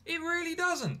 It really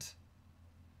doesn't.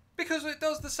 Because it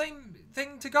does the same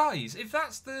thing to guys. If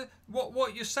that's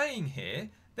what you're saying here,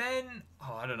 then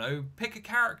I don't know, pick a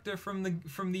character from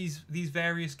these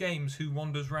various games who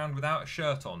wanders around without a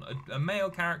shirt on. A male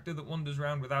character that wanders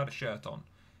around without a shirt on.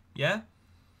 Yeah?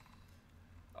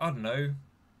 I don't know.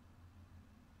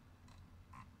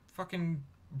 Fucking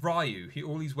Ryu.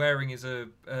 All he's wearing is a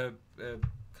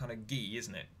kind of gi,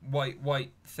 isn't it?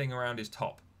 White thing around his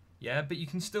top. Yeah, but you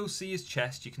can still see his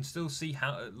chest. You can still see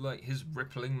how like his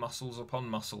rippling muscles upon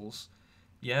muscles.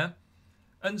 Yeah,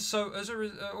 and so as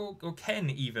or Ken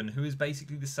even, who is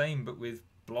basically the same but with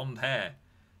blonde hair.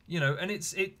 You know, and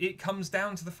it comes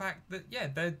down to the fact that yeah,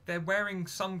 they're wearing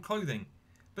some clothing,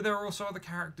 but there are also other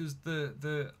characters.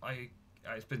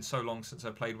 It's been so long since I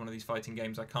played one of these fighting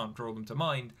games, I can't draw them to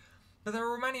mind. But there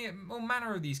are all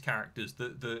manner of these characters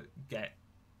that get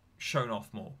shown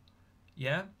off more.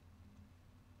 Yeah.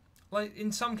 Like,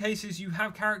 in some cases, you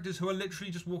have characters who are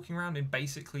literally just walking around in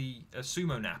basically a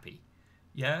sumo nappy.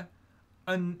 Yeah?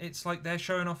 And it's like they're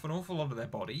showing off an awful lot of their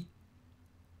body.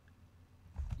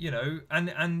 You know,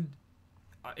 and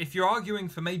if you're arguing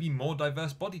for maybe more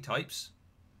diverse body types,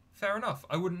 fair enough.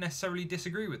 I wouldn't necessarily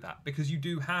disagree with that, because you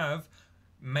do have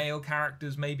male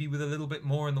characters maybe with a little bit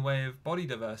more in the way of body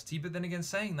diversity, but then again,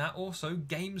 saying that, also,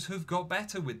 games have got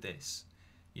better with this.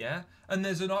 Yeah? And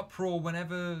there's an uproar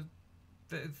whenever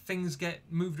things get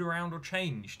moved around or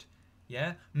changed.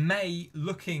 Yeah, Mei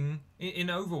looking in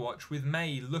Overwatch, with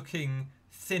Mei looking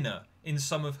thinner in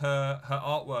some of her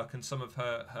artwork and some of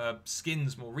her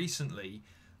skins more recently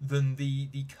than the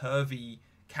curvy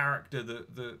character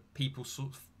that people sort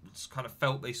of kind of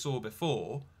felt they saw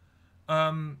before.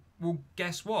 Well,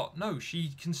 guess what? No,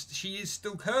 she is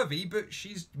still curvy, but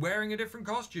she's wearing a different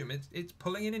costume. It's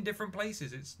pulling in different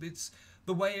places. It's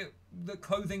the way that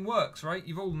clothing works, right?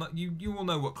 You all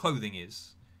know what clothing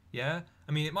is, yeah?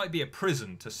 I mean, it might be a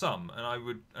prison to some, and I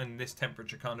would, in this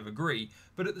temperature, kind of agree.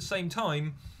 But at the same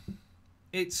time,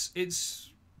 it's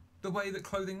the way that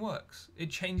clothing works. It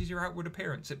changes your outward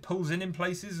appearance. It pulls in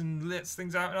places and lets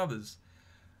things out in others.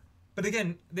 But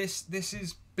again, this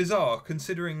is bizarre,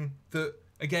 considering that,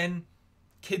 again,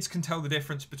 kids can tell the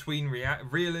difference between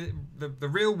the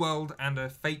real world and a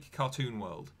fake cartoon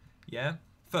world, yeah?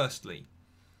 Firstly.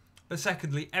 But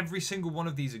secondly, every single one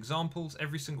of these examples,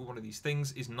 every single one of these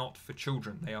things is not for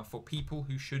children. They are for people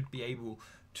who should be able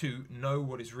to know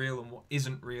what is real and what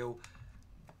isn't real,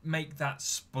 make that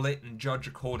split and judge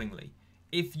accordingly.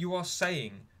 If you are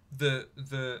saying if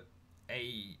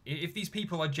these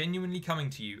people are genuinely coming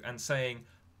to you and saying,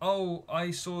 oh,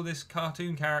 I saw this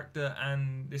cartoon character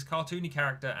and this cartoony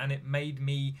character and it made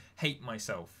me hate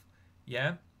myself,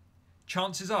 yeah?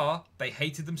 Chances are they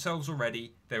hated themselves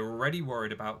already. They're already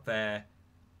worried about their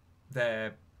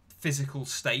physical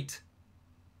state,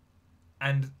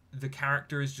 and the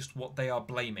character is just what they are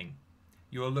blaming.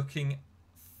 You are looking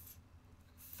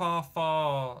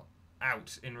far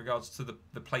out in regards to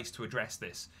the place to address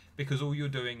this, because all you're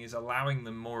doing is allowing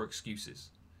them more excuses.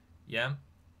 Yeah?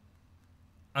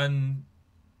 And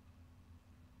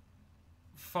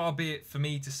far be it for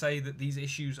me to say that these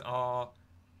issues are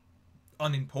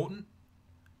unimportant,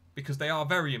 because they are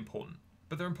very important,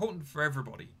 but they're important for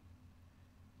everybody.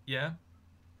 Yeah?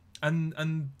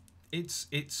 And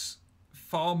it's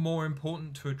far more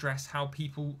important to address how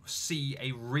people see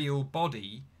a real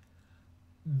body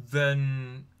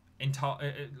than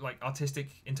like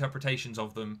artistic interpretations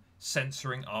of them,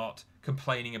 censoring art,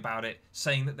 complaining about it,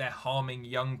 saying that they're harming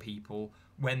young people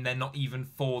when they're not even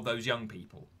for those young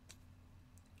people.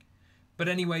 But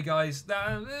anyway, guys,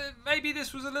 maybe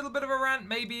this was a little bit of a rant.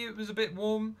 Maybe it was a bit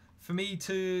warm for me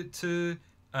to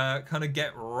kind of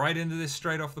get right into this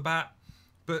straight off the bat.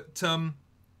 But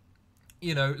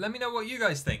you know, let me know what you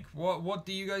guys think. What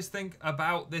do you guys think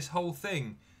about this whole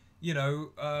thing? You know,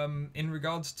 in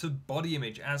regards to body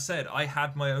image, as said, I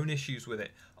had my own issues with it.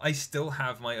 I still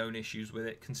have my own issues with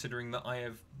it, considering that I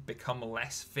have become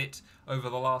less fit over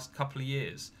the last couple of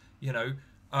years. You know,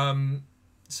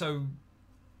 so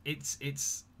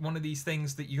it's one of these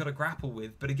things that you got to grapple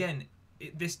with. But again,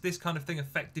 this kind of thing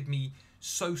affected me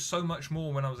so much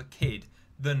more when I was a kid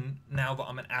than now that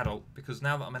I'm an adult. Because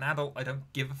now that I'm an adult, I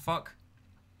don't give a fuck.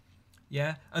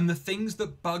 Yeah, and the things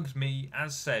that bugged me,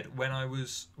 as said, when I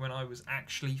was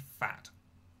actually fat,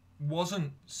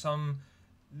 wasn't some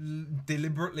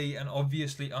deliberately and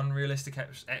obviously unrealistic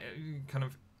kind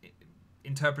of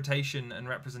interpretation and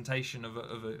representation of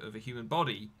a human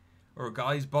body or a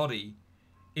guy's body.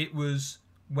 It was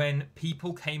when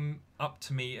people came up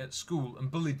to me at school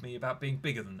and bullied me about being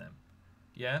bigger than them.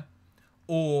 Yeah,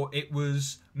 or it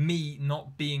was me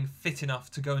not being fit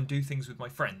enough to go and do things with my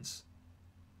friends.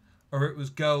 Or it was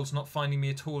girls not finding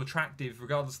me at all attractive,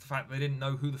 regardless of the fact they didn't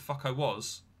know who the fuck I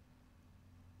was.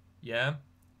 Yeah?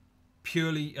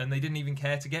 Purely, and they didn't even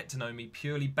care to get to know me,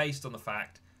 purely based on the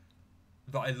fact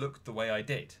that I looked the way I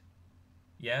did.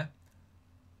 Yeah?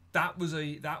 That was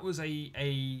a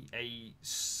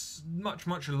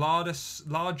much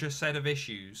larger set of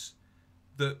issues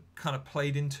that kind of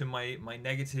played into my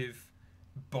negative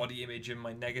body image and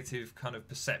my negative kind of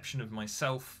perception of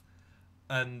myself.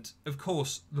 And of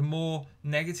course, the more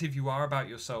negative you are about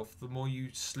yourself, the more you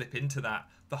slip into that,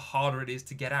 the harder it is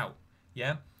to get out.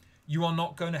 Yeah? You are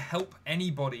not going to help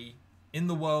anybody in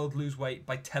the world lose weight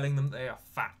by telling them they are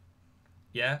fat.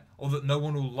 Yeah? Or that no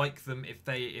one will like them if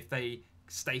they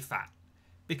stay fat.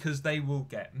 Because they will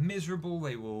get miserable,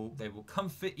 they will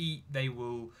comfort eat, they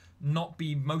will not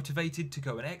be motivated to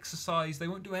go and exercise, they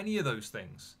won't do any of those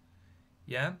things.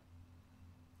 Yeah?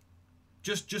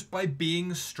 Just by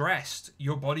being stressed,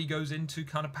 your body goes into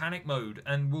kind of panic mode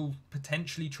and will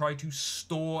potentially try to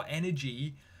store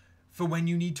energy for when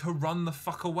you need to run the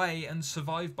fuck away and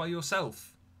survive by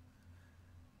yourself.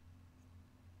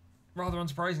 Rather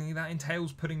unsurprisingly, that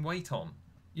entails putting weight on.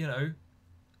 You know,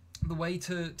 the way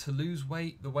to lose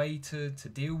weight, the way to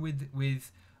deal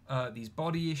with these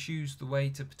body issues, the way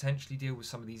to potentially deal with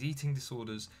some of these eating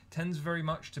disorders tends very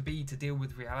much to be to deal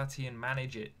with reality and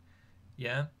manage it.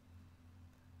 Yeah?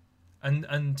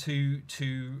 And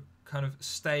to kind of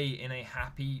stay in a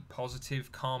happy,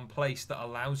 positive, calm place that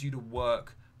allows you to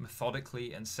work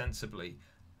methodically and sensibly,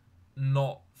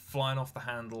 not flying off the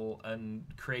handle and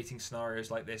creating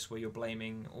scenarios like this where you're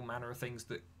blaming all manner of things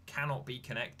that cannot be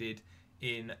connected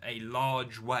in a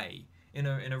large way, in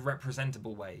a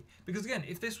representable way. Because again,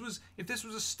 if this was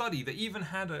a study that even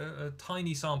had a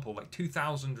tiny sample, like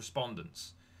 2,000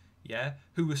 respondents, yeah,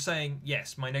 who were saying,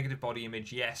 yes, my negative body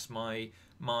image, yes, my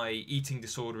eating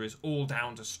disorder is all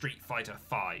down to Street Fighter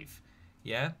 5,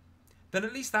 yeah, then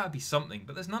at least that would be something.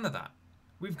 But there's none of that.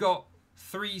 We've got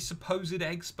 3 supposed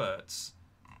experts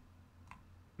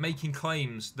making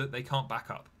claims that they can't back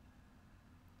up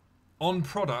on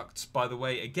products, by the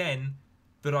way, again,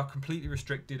 that are completely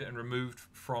restricted and removed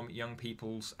from young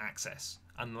people's access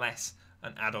unless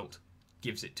an adult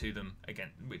gives it to them,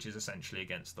 again, which is essentially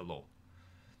against the law.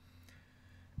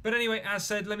 But anyway, as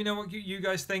said, let me know what you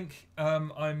guys think.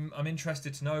 I'm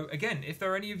interested to know, again, if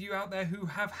there are any of you out there who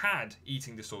have had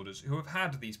eating disorders, who have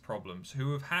had these problems,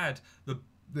 who have had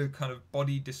the kind of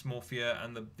body dysmorphia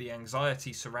and the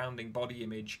anxiety surrounding body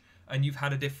image, and you've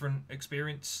had a different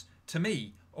experience to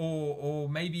me, or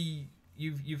maybe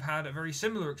you've had a very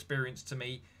similar experience to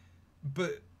me.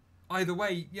 But either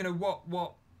way, you know,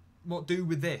 what do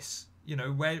with this? You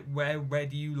know, where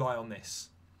do you lie on this?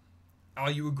 Are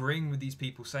you agreeing with these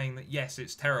people saying that yes,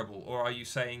 it's terrible, or are you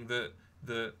saying that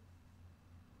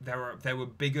there were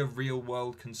bigger real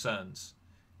world concerns?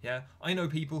 Yeah, I know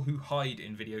people who hide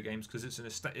in video games because it's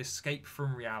an escape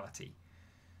from reality.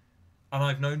 And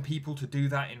I've known people to do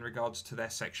that in regards to their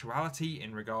sexuality,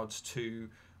 in regards to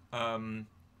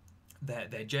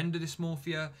their gender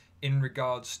dysmorphia, in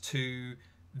regards to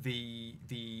the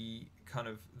kind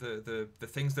of the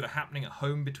things that are happening at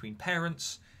home between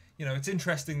parents. You know, it's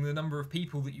interesting the number of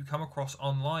people that you come across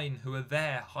online who are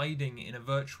there hiding in a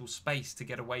virtual space to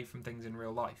get away from things in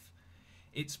real life.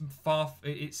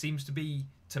 It seems to be,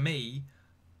 to me,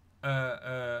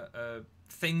 a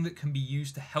thing that can be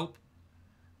used to help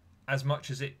as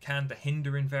much as it can to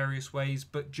hinder in various ways,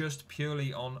 but just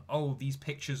purely on, oh, these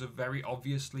pictures of very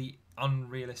obviously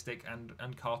unrealistic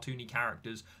and cartoony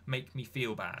characters make me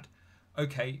feel bad.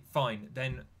 Okay, fine.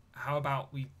 Then how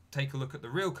about we take a look at the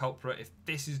real culprit if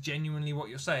this is genuinely what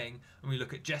you're saying, and we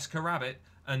look at Jessica Rabbit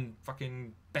and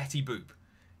fucking Betty Boop.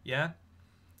 Yeah?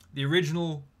 The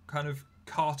original kind of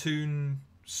cartoon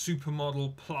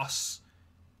supermodel plus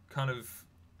kind of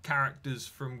characters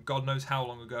from God knows how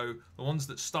long ago, the ones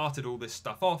that started all this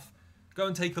stuff off, go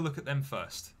and take a look at them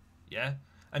first. Yeah?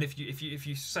 And if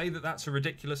you say that that's a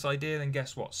ridiculous idea, then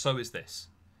guess what? So is this.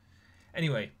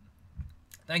 Anyway,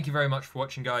 thank you very much for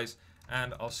watching, guys,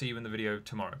 and I'll see you in the video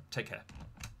tomorrow. Take care.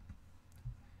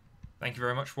 Thank you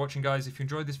very much for watching, guys. If you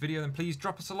enjoyed this video, then please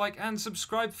drop us a like and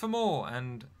subscribe for more,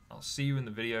 and I'll see you in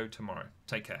the video tomorrow.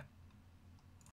 Take care.